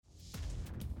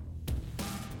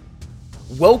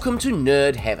Welcome to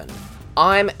Nerd Heaven.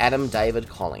 I'm Adam David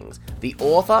Collings, the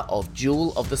author of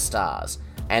Jewel of the Stars,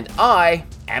 and I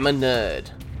am a nerd.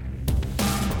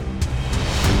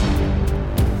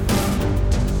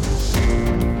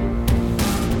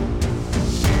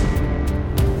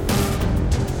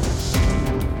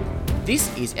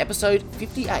 This is episode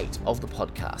 58 of the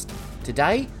podcast.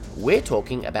 Today, we're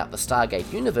talking about the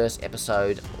Stargate Universe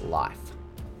episode, Life.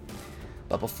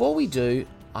 But before we do,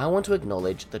 I want to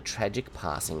acknowledge the tragic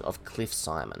passing of Cliff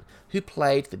Simon, who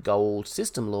played the Goa'uld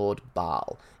System Lord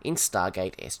Baal in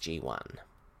Stargate SG-1.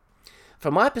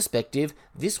 From my perspective,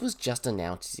 this was just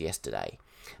announced yesterday,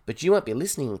 but you won't be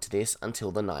listening to this until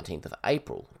the 19th of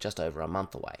April, just over a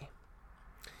month away.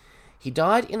 He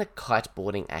died in a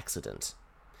kiteboarding accident.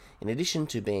 In addition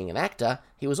to being an actor,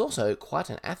 he was also quite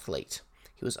an athlete.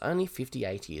 He was only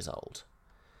 58 years old.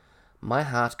 My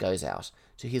heart goes out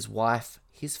to his wife,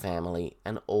 his family,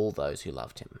 and all those who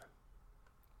loved him.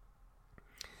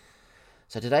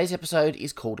 So today's episode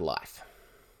is called Life.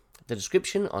 The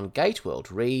description on Gateworld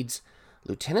reads,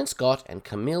 Lieutenant Scott and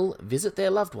Camille visit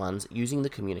their loved ones using the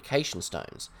communication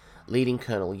stones, leading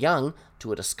Colonel Young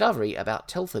to a discovery about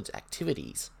Telford's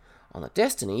activities. On the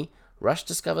Destiny, Rush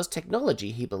discovers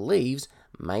technology he believes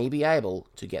may be able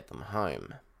to get them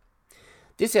home.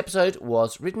 This episode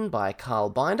was written by Carl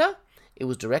Binder, it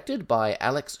was directed by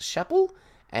Alex Chappell,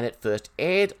 and it first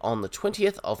aired on the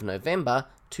 20th of November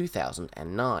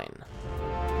 2009.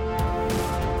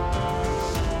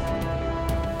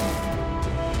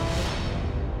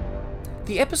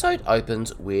 The episode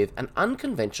opens with an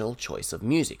unconventional choice of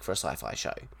music for a sci-fi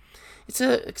show. It's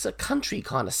a country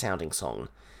kind of sounding song.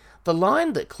 The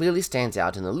line that clearly stands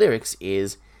out in the lyrics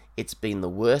is, "It's been the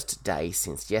worst day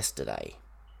since yesterday."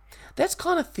 That's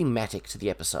kind of thematic to the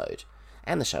episode,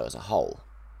 and the show as a whole.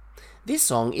 This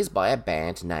song is by a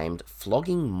band named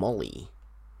Flogging Molly.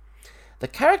 The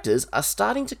characters are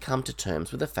starting to come to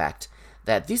terms with the fact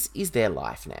that this is their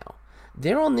life now.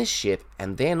 They're on this ship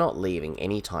and they're not leaving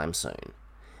anytime soon.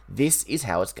 This is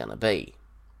how it's gonna be.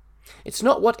 It's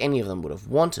not what any of them would have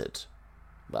wanted.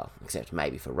 Well, except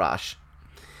maybe for Rush.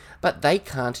 But they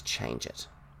can't change it.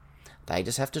 They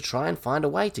just have to try and find a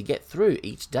way to get through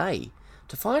each day,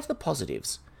 to find the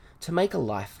positives, to make a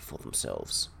life for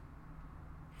themselves.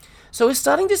 So we're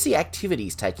starting to see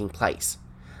activities taking place.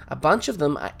 A bunch of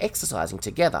them are exercising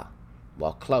together,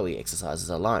 while Chloe exercises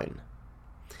alone.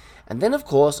 And then of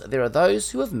course there are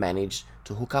those who have managed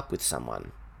to hook up with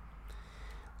someone.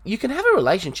 You can have a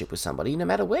relationship with somebody no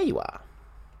matter where you are.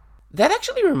 That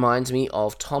actually reminds me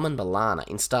of Tom and B'Elanna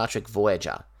in Star Trek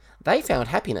Voyager. They found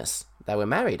happiness, they were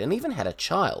married, and even had a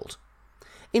child.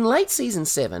 In late Season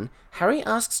 7, Harry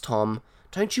asks Tom,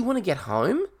 "Don't you want to get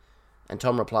home?" And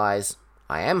Tom replies,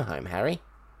 "I am home, Harry."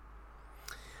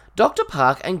 Dr.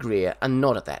 Park and Greer are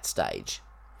not at that stage.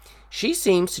 She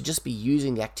seems to just be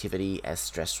using the activity as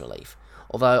stress relief,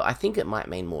 although I think it might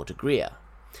mean more to Greer.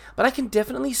 But I can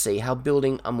definitely see how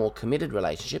building a more committed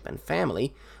relationship and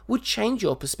family would change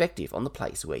your perspective on the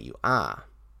place where you are.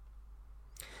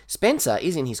 Spencer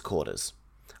is in his quarters.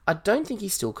 I don't think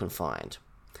he's still confined.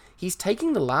 He's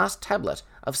taking the last tablet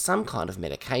of some kind of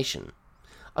medication.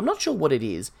 I'm not sure what it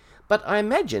is, but I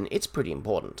imagine it's pretty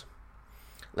important.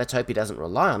 Let's hope he doesn't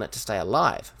rely on it to stay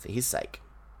alive, for his sake.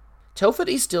 Telford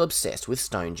is still obsessed with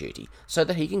stone duty, so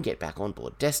that he can get back on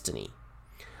board Destiny.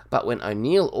 But when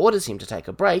O'Neill orders him to take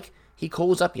a break, he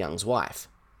calls up Young's wife.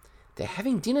 They're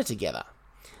having dinner together,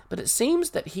 but it seems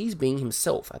that he's being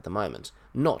himself at the moment,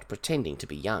 not pretending to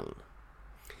be Young.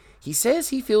 He says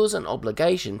he feels an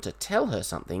obligation to tell her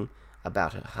something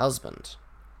about her husband.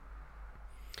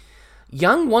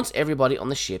 Young wants everybody on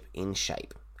the ship in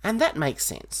shape, and that makes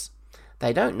sense.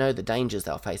 They don't know the dangers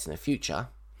they'll face in the future.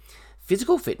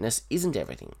 Physical fitness isn't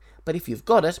everything, but if you've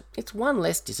got it, it's one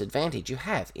less disadvantage you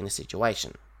have in a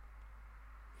situation.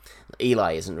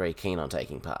 Eli isn't very keen on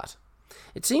taking part.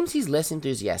 It seems he's less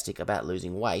enthusiastic about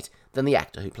losing weight than the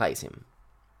actor who plays him.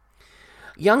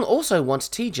 Young also wants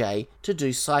TJ to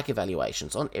do psych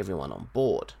evaluations on everyone on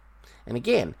board. And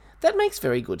again, that makes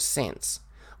very good sense.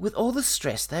 With all the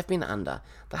stress they've been under,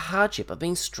 the hardship of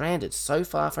being stranded so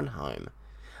far from home,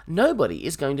 nobody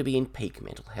is going to be in peak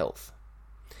mental health.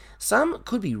 Some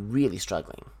could be really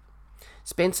struggling.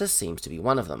 Spencer seems to be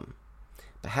one of them.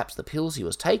 Perhaps the pills he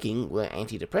was taking were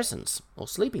antidepressants or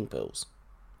sleeping pills.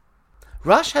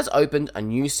 Rush has opened a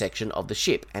new section of the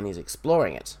ship and is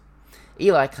exploring it.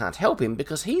 Eli can't help him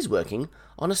because he's working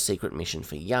on a secret mission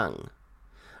for Young.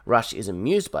 Rush is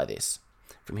amused by this.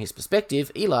 From his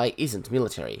perspective, Eli isn't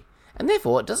military, and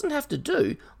therefore doesn't have to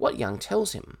do what Young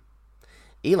tells him.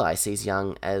 Eli sees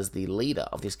Young as the leader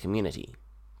of this community.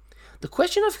 The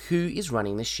question of who is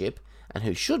running the ship and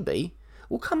who should be,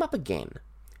 will come up again.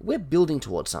 We're building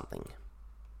towards something.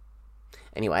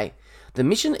 Anyway, the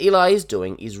mission Eli is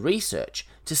doing is research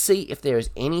to see if there is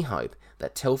any hope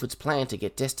that Telford's plan to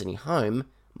get Destiny home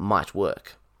might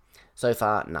work. So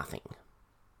far, nothing.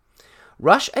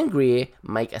 Rush and Greer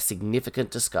make a significant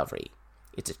discovery.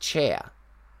 It's a chair.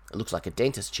 It looks like a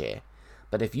dentist chair,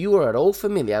 but if you are at all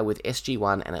familiar with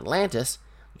SG-1 and Atlantis,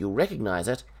 you'll recognize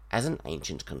it as an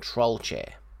ancient control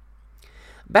chair.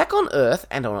 Back on Earth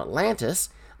and on Atlantis,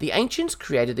 the ancients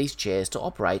created these chairs to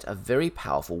operate a very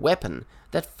powerful weapon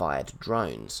that fired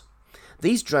drones.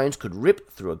 These drones could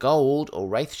rip through a gold or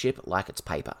wraith ship like it's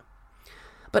paper.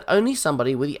 But only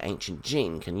somebody with the ancient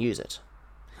gene can use it.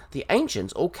 The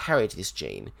ancients all carried this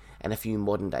gene, and a few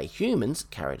modern-day humans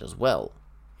carried as well.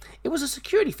 It was a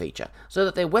security feature so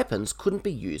that their weapons couldn't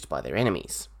be used by their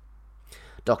enemies.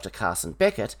 Dr. Carson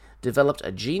Beckett developed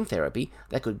a gene therapy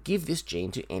that could give this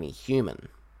gene to any human.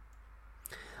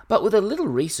 But with a little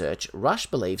research, Rush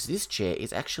believes this chair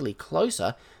is actually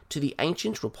closer to the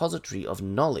ancient repository of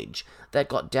knowledge that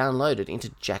got downloaded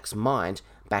into Jack's mind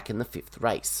back in the Fifth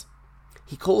Race.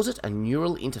 He calls it a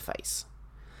neural interface.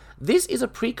 This is a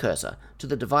precursor to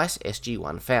the device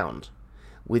SG-1 found.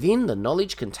 Within the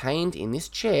knowledge contained in this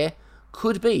chair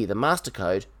could be the master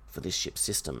code for this ship's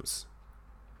systems.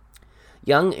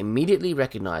 Young immediately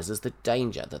recognizes the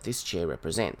danger that this chair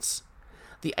represents.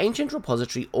 The ancient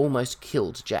repository almost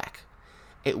killed Jack.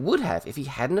 It would have if he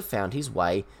hadn't have found his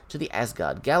way to the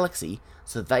Asgard galaxy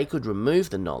so they could remove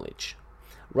the knowledge.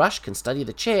 Rush can study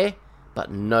the chair,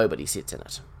 but nobody sits in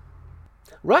it.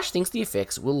 Rush thinks the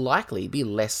effects will likely be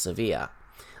less severe.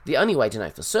 The only way to know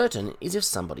for certain is if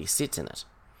somebody sits in it.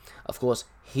 Of course,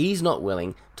 he's not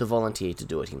willing to volunteer to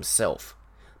do it himself,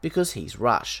 because he's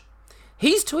Rush.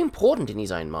 He's too important in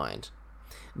his own mind.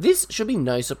 This should be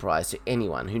no surprise to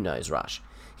anyone who knows Rush.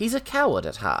 He's a coward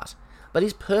at heart, but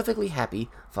he's perfectly happy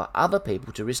for other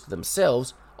people to risk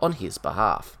themselves on his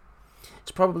behalf.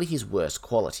 It's probably his worst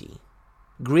quality.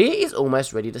 Greer is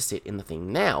almost ready to sit in the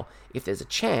thing now. If there's a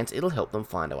chance, it'll help them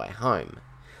find a way home.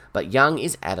 But Young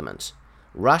is adamant.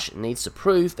 Rush needs to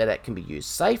prove that it can be used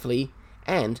safely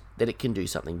and that it can do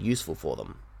something useful for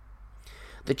them.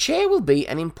 The chair will be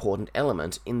an important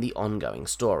element in the ongoing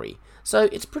story, so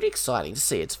it's pretty exciting to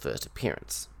see its first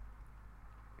appearance.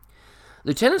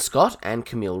 Lieutenant Scott and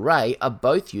Camille Ray are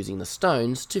both using the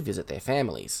stones to visit their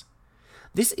families.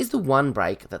 This is the one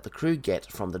break that the crew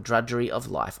get from the drudgery of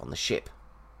life on the ship.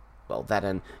 Well, that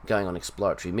and going on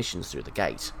exploratory missions through the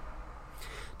gate.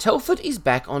 Telford is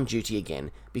back on duty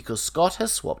again because Scott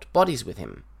has swapped bodies with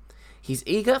him. He's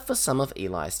eager for some of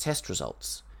Eli's test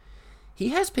results. He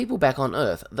has people back on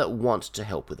Earth that want to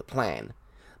help with the plan,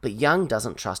 but Young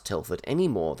doesn't trust Telford any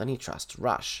more than he trusts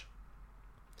Rush.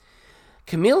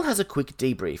 Camille has a quick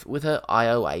debrief with her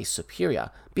IOA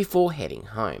superior before heading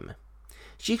home.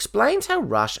 She explains how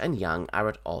Rush and Young are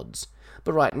at odds,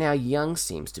 but right now Young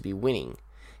seems to be winning.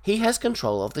 He has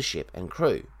control of the ship and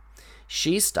crew.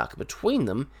 She's stuck between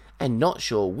them and not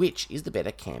sure which is the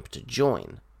better camp to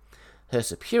join. Her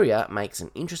superior makes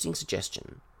an interesting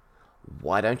suggestion.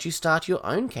 Why don't you start your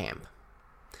own camp?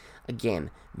 Again,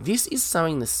 this is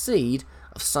sowing the seed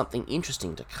of something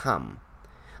interesting to come.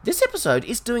 This episode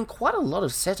is doing quite a lot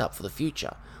of setup for the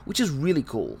future, which is really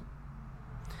cool.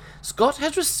 Scott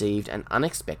has received an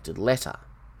unexpected letter.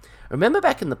 Remember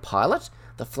back in the pilot,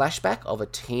 the flashback of a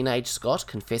teenage Scott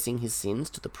confessing his sins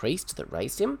to the priest that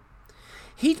raised him?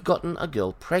 He'd gotten a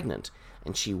girl pregnant,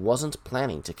 and she wasn't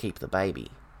planning to keep the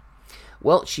baby.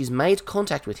 Well, she's made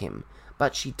contact with him,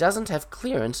 but she doesn't have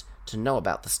clearance to know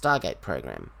about the Stargate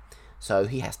program, so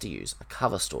he has to use a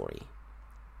cover story.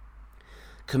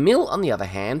 Camille, on the other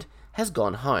hand, has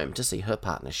gone home to see her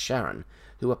partner Sharon,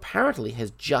 who apparently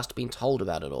has just been told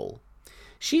about it all.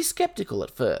 She's skeptical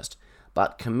at first,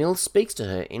 but Camille speaks to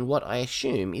her in what I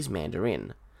assume is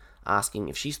Mandarin, asking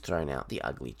if she's thrown out the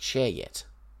ugly chair yet.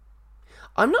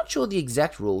 I'm not sure the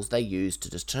exact rules they use to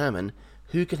determine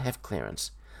who can have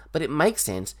clearance, but it makes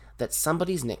sense that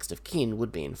somebody's next of kin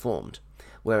would be informed,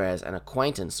 whereas an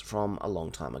acquaintance from a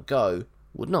long time ago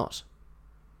would not.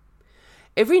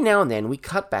 Every now and then we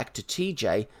cut back to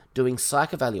TJ doing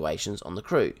psych evaluations on the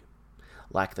crew.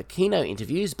 Like the Kino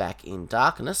interviews back in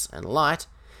Darkness and Light,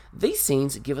 these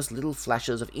scenes give us little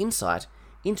flashes of insight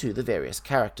into the various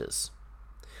characters.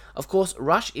 Of course,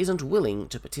 Rush isn't willing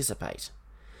to participate.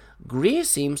 Greer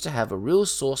seems to have a real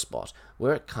sore spot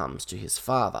where it comes to his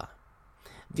father.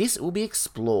 This will be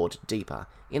explored deeper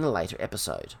in a later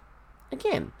episode.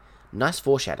 Again, nice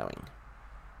foreshadowing.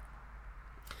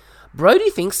 Brody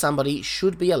thinks somebody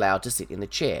should be allowed to sit in the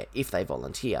chair if they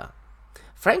volunteer.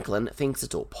 Franklin thinks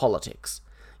it's all politics.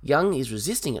 Young is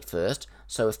resisting at first,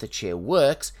 so if the chair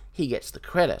works, he gets the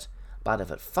credit, but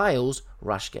if it fails,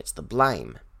 Rush gets the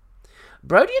blame.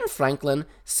 Brody and Franklin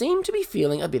seem to be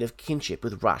feeling a bit of kinship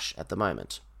with Rush at the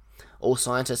moment. All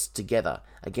scientists together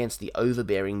against the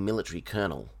overbearing military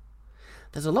colonel.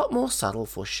 There's a lot more subtle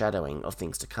foreshadowing of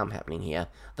things to come happening here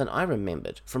than I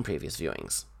remembered from previous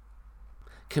viewings.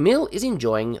 Camille is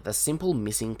enjoying the simple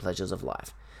missing pleasures of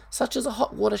life, such as a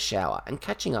hot water shower and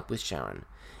catching up with Sharon,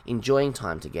 enjoying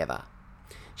time together.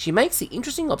 She makes the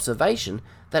interesting observation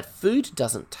that food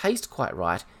doesn't taste quite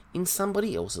right in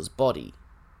somebody else's body.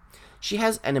 She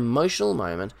has an emotional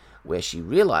moment where she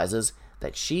realizes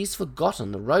that she's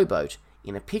forgotten the rowboat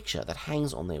in a picture that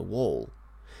hangs on their wall.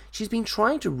 She's been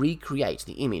trying to recreate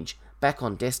the image back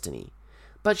on Destiny,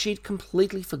 but she'd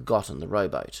completely forgotten the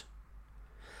rowboat.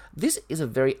 This is a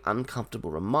very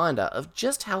uncomfortable reminder of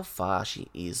just how far she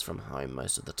is from home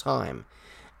most of the time,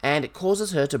 and it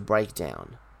causes her to break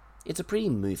down. It's a pretty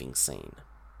moving scene.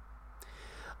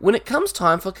 When it comes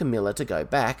time for Camilla to go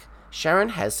back, Sharon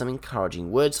has some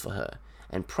encouraging words for her,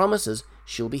 and promises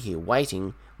she'll be here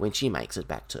waiting when she makes it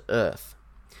back to Earth.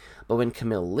 But when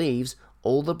Camille leaves,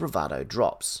 all the bravado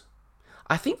drops.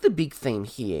 I think the big theme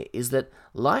here is that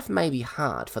life may be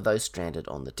hard for those stranded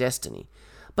on the Destiny,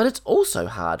 but it's also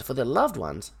hard for their loved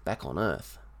ones back on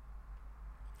Earth.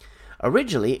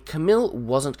 Originally, Camille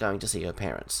wasn't going to see her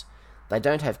parents. They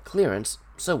don't have clearance,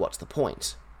 so what's the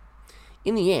point?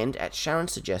 In the end, at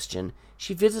Sharon's suggestion,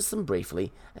 she visits them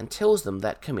briefly and tells them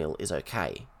that Camille is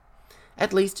okay.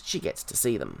 At least she gets to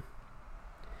see them.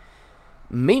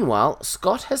 Meanwhile,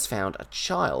 Scott has found a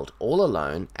child all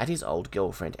alone at his old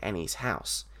girlfriend Annie's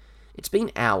house. It's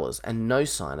been hours and no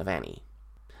sign of Annie.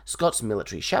 Scott's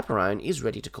military chaperone is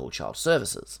ready to call child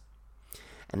services.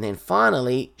 And then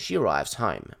finally, she arrives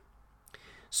home.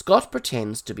 Scott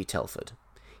pretends to be Telford.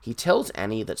 He tells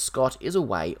Annie that Scott is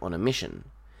away on a mission.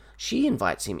 She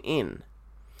invites him in,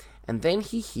 and then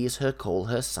he hears her call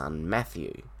her son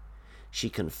Matthew. She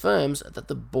confirms that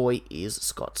the boy is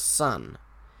Scott's son.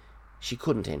 She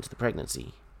couldn't end the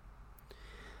pregnancy.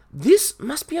 This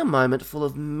must be a moment full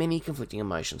of many conflicting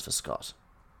emotions for Scott.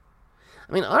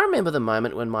 I remember the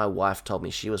moment when my wife told me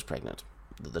she was pregnant,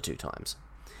 the 2 times.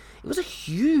 It was a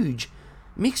huge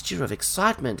mixture of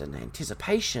excitement and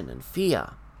anticipation and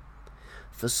fear.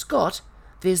 For Scott,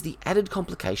 there's the added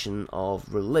complication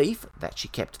of relief that she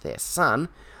kept their son,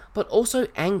 but also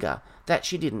anger that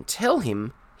she didn't tell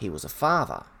him he was a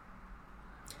father.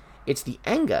 It's the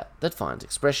anger that finds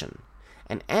expression,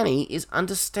 and Annie is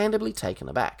understandably taken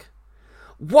aback.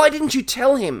 "Why didn't you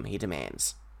tell him?" he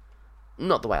demands.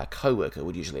 Not the way a co-worker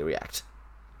would usually react.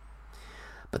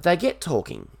 But they get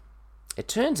talking. It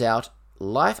turns out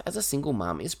life as a single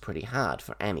mum is pretty hard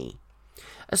for Annie,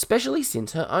 especially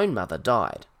since her own mother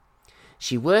died.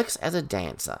 She works as a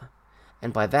dancer,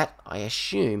 and by that I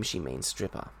assume she means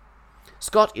stripper.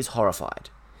 Scott is horrified.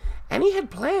 Annie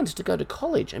had planned to go to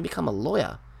college and become a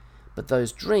lawyer, but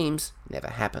those dreams never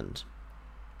happened.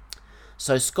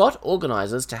 So Scott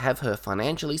organises to have her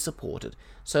financially supported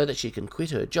so that she can quit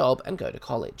her job and go to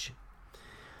college.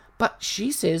 But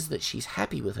she says that she's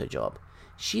happy with her job.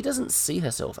 She doesn't see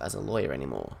herself as a lawyer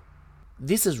anymore.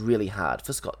 This is really hard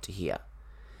for Scott to hear.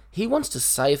 He wants to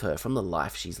save her from the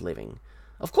life she's living.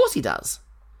 Of course he does.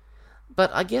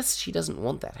 But I guess she doesn't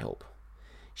want that help.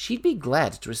 She'd be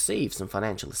glad to receive some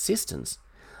financial assistance,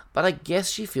 but I guess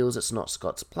she feels it's not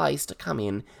Scott's place to come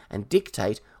in and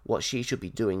dictate what she should be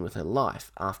doing with her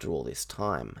life after all this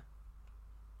time.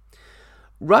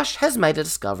 Rush has made a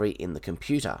discovery in the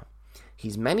computer.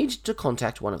 He's managed to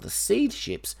contact one of the seed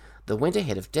ships that went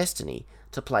ahead of Destiny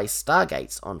to place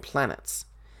stargates on planets.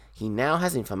 He now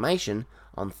has information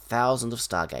on thousands of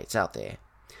stargates out there.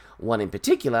 One in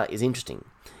particular is interesting.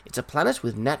 It's a planet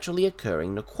with naturally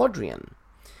occurring Nequadrian.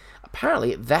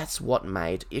 Apparently, that's what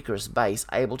made Icarus Base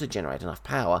able to generate enough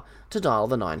power to dial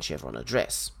the 9 chevron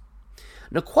address.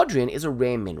 Nequadrian is a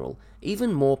rare mineral,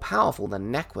 even more powerful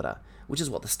than Naquadah, which is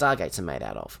what the stargates are made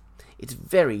out of. It's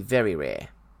very, very rare.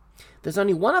 There's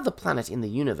only one other planet in the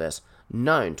universe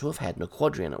known to have had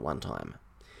Nequadrian at one time.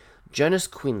 Jonas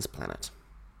Quinn's planet.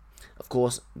 Of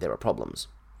course, there are problems.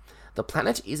 The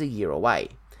planet is a year away,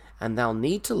 and they'll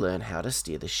need to learn how to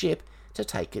steer the ship to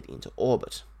take it into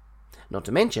orbit. Not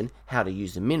to mention how to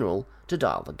use the mineral to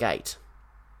dial the gate.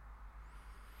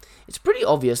 It's pretty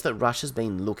obvious that Rush has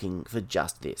been looking for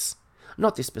just this.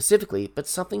 Not this specifically, but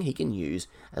something he can use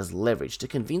as leverage to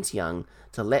convince Young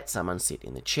to let someone sit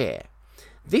in the chair.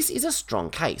 This is a strong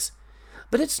case,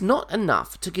 but it's not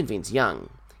enough to convince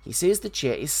Young. He says the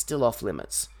chair is still off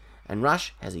limits, and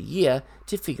Rush has a year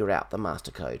to figure out the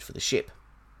master code for the ship.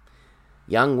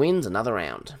 Young wins another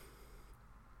round.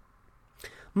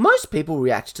 Most people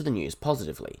react to the news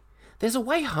positively. There's a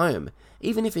way home,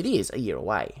 even if it is a year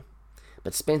away.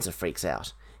 But Spencer freaks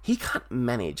out. He can't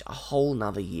manage a whole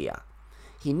nother year.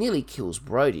 He nearly kills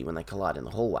Brody when they collide in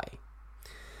the hallway.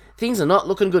 Things are not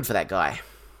looking good for that guy.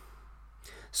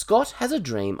 Scott has a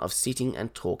dream of sitting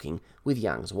and talking with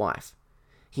Young's wife.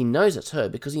 He knows it's her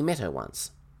because he met her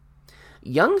once.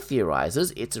 Young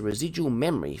theorises it's a residual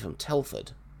memory from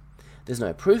Telford. There's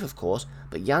no proof, of course,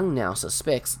 but Young now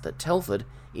suspects that Telford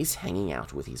is hanging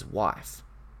out with his wife.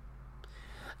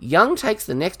 Young takes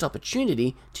the next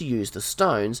opportunity to use the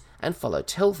stones and follow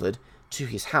Telford to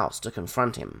his house to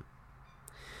confront him.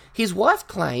 His wife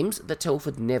claims that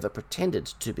Telford never pretended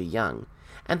to be Young,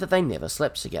 and that they never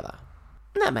slept together.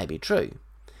 And that may be true,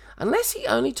 unless he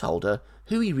only told her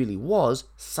who he really was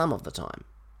some of the time.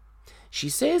 She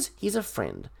says he's a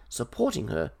friend, supporting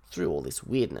her through all this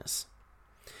weirdness.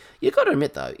 You've got to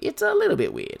admit though, it's a little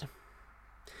bit weird.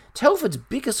 Telford's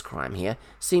biggest crime here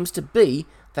seems to be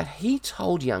that he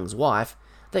told Young's wife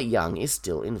that Young is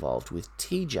still involved with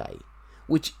TJ,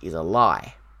 which is a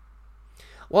lie.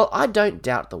 While I don't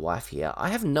doubt the wife here, I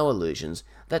have no illusions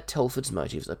that Telford's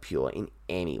motives are pure in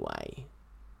any way.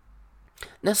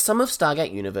 Now, some of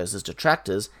Stargate Universe's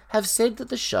detractors have said that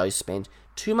the show spent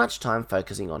too much time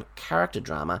focusing on character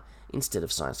drama instead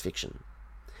of science fiction.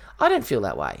 I don't feel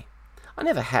that way. I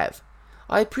never have.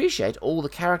 I appreciate all the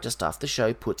character stuff the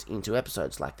show puts into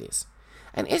episodes like this,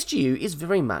 and SGU is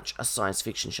very much a science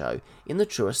fiction show in the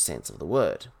truest sense of the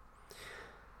word.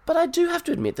 But I do have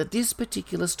to admit that this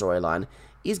particular storyline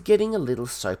is getting a little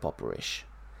soap opera-ish.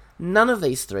 None of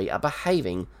these three are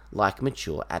behaving like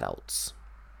mature adults.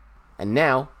 And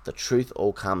now, the truth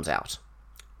all comes out.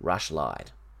 Rush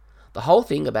lied. The whole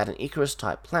thing about an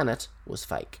Icarus-type planet was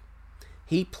fake.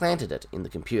 He planted it in the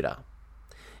computer.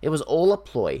 It was all a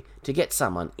ploy to get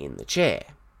someone in the chair.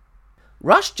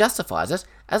 Rush justifies it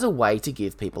as a way to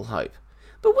give people hope,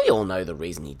 but we all know the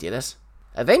reason he did it.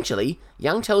 Eventually,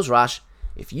 Young tells Rush,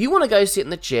 "If you want to go sit in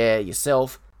the chair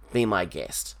yourself, be my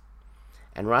guest."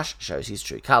 And Rush shows his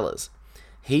true colours.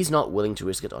 He's not willing to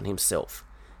risk it on himself.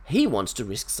 He wants to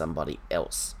risk somebody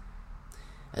else.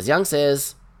 As Young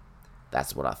says,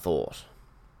 "That's what I thought."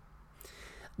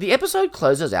 The episode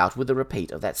closes out with a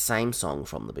repeat of that same song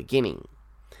from the beginning.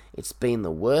 It's been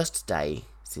the worst day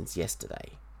since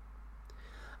yesterday.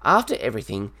 After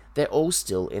everything, they're all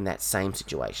still in that same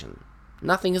situation.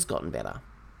 Nothing has gotten better.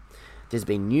 There's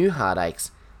been new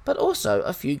heartaches, but also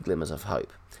a few glimmers of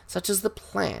hope, such as the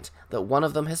plant that one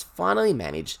of them has finally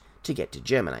managed to get to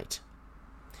germinate.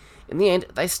 In the end,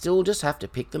 they still just have to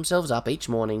pick themselves up each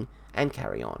morning and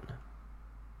carry on.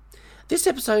 This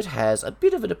episode has a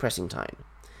bit of a depressing tone,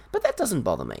 but that doesn't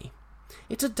bother me.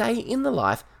 It's a day in the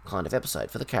life kind of episode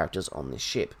for the characters on this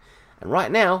ship, and right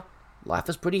now, life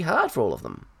is pretty hard for all of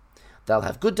them. They'll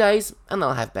have good days and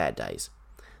they'll have bad days,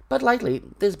 but lately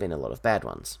there's been a lot of bad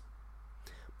ones.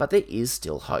 But there is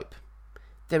still hope.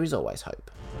 There is always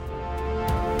hope.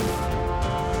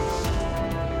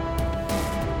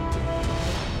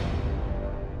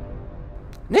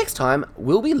 Next time,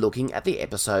 we'll be looking at the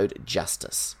episode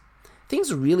Justice. Things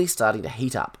are really starting to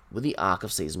heat up with the arc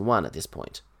of Season 1 at this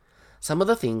point. Some of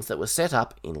the things that were set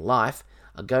up in life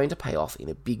are going to pay off in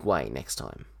a big way next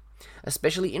time,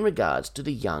 especially in regards to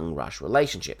the Young-Rush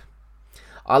relationship.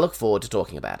 I look forward to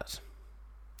talking about it.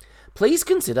 Please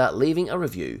consider leaving a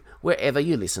review wherever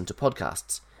you listen to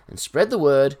podcasts, and spread the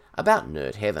word about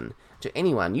Nerd Heaven to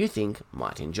anyone you think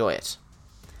might enjoy it.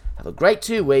 Have a great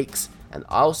 2 weeks, and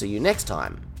I'll see you next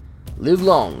time. Live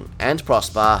long and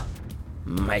prosper.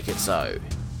 Make it so.